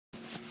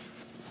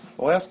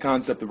The last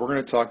concept that we're going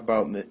to talk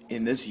about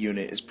in this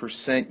unit is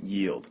percent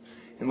yield.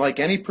 And like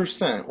any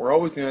percent, we're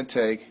always going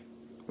to take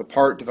the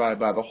part divided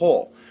by the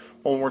whole.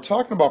 Well, when we're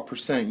talking about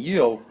percent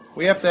yield,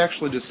 we have to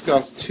actually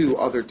discuss two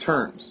other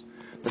terms,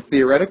 the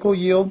theoretical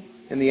yield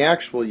and the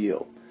actual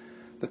yield.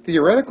 The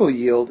theoretical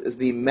yield is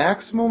the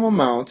maximum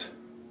amount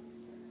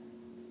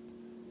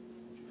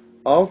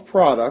of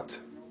product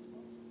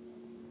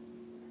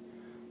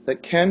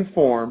that can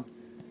form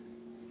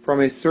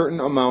from a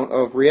certain amount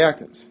of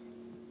reactants.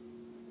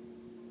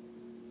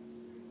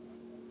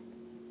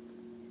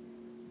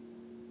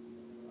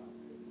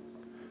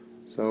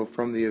 So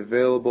from the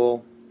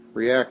available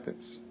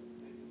reactants.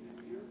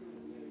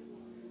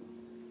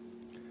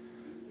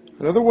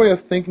 Another way of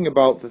thinking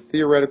about the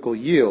theoretical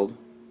yield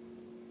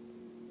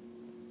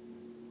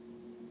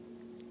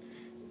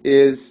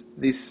is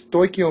the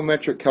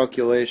stoichiometric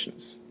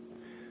calculations.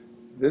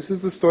 This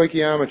is the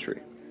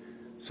stoichiometry.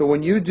 So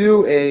when you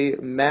do a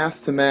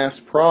mass-to-mass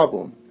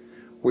problem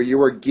where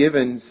you are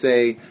given,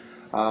 say,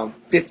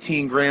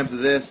 15 grams of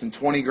this and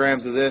 20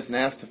 grams of this and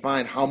asked to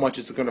find how much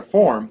it's going to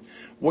form,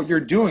 what you're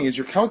doing is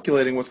you're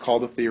calculating what's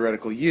called the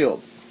theoretical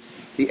yield.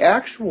 The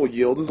actual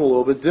yield is a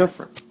little bit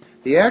different.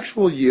 The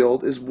actual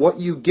yield is what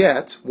you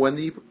get when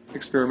the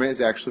experiment is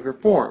actually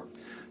performed.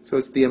 So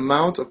it's the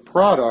amount of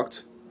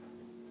product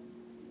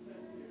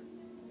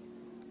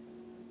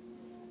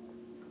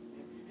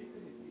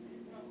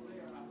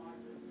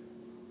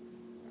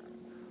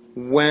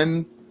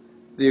when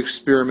the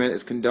experiment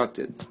is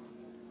conducted,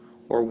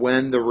 or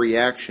when the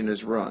reaction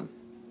is run.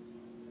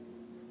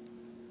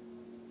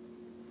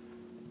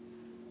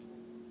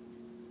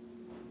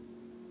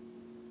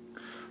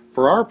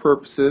 For our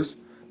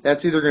purposes,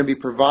 that's either going to be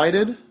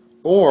provided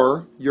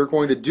or you're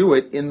going to do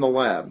it in the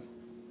lab.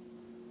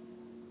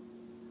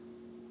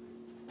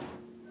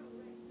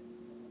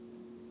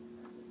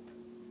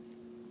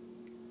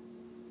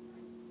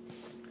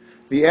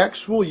 The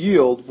actual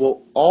yield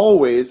will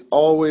always,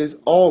 always,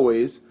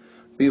 always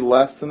be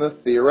less than the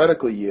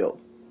theoretical yield.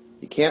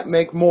 You can't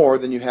make more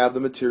than you have the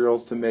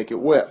materials to make it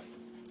with.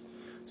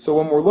 So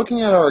when we're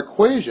looking at our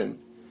equation,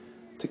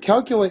 to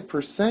calculate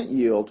percent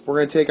yield, we're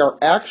going to take our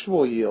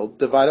actual yield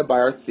divided by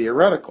our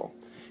theoretical.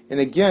 And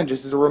again,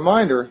 just as a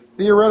reminder,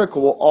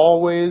 theoretical will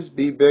always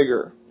be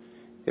bigger.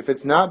 If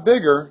it's not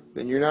bigger,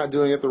 then you're not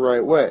doing it the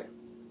right way.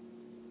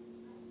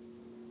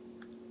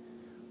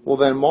 We'll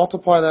then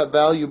multiply that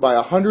value by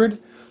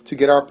 100 to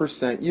get our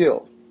percent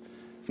yield.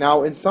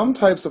 Now, in some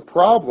types of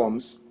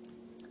problems,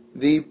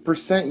 the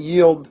percent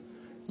yield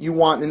you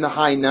want in the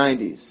high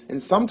 90s. In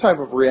some type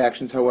of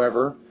reactions,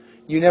 however,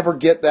 you never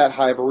get that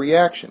high of a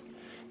reaction.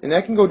 And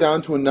that can go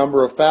down to a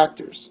number of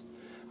factors.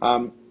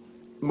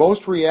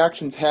 Most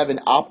reactions have an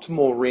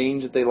optimal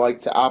range that they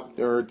like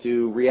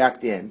to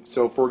react in.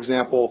 So, for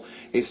example,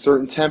 a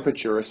certain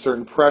temperature, a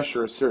certain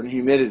pressure, a certain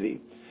humidity.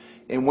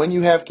 And when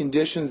you have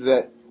conditions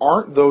that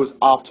aren't those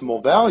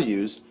optimal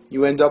values,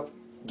 you end up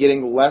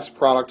getting less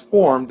product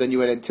formed than you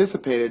had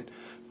anticipated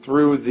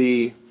through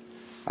the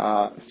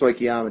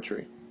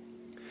stoichiometry.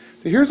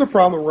 So here's a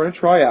problem we're going to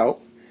try out.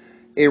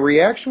 A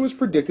reaction was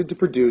predicted to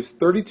produce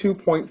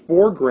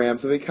 32.4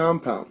 grams of a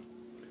compound.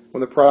 When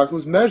the product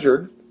was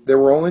measured, there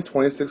were only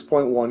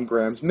 26.1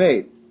 grams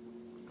made.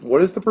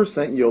 What is the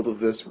percent yield of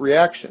this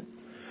reaction?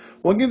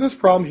 Looking at this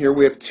problem here,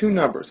 we have two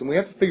numbers, and we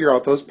have to figure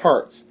out those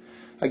parts.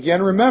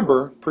 Again,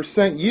 remember,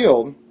 percent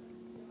yield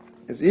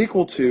is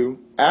equal to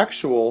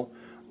actual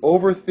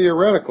over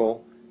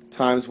theoretical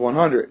times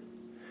 100.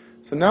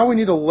 So now we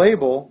need to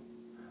label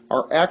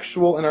our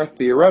actual and our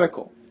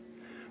theoretical.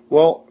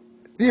 Well,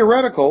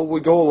 theoretical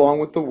would go along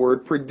with the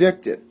word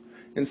predicted,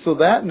 and so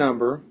that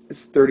number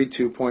is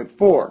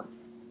 32.4.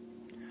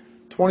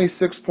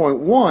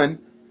 26.1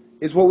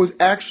 is what was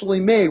actually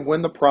made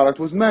when the product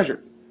was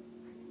measured.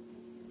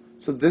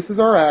 So this is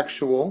our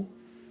actual,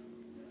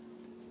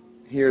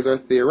 here's our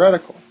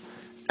theoretical.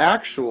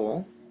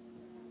 Actual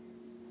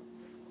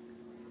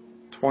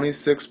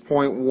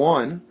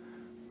 26.1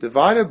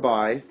 divided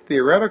by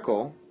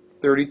theoretical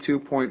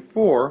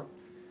 32.4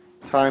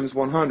 times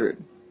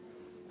 100.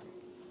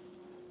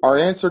 Our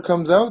answer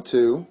comes out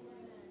to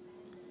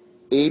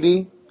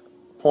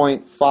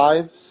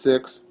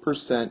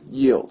 80.56%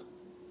 yield.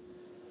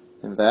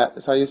 And that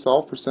is how you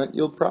solve percent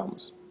yield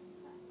problems.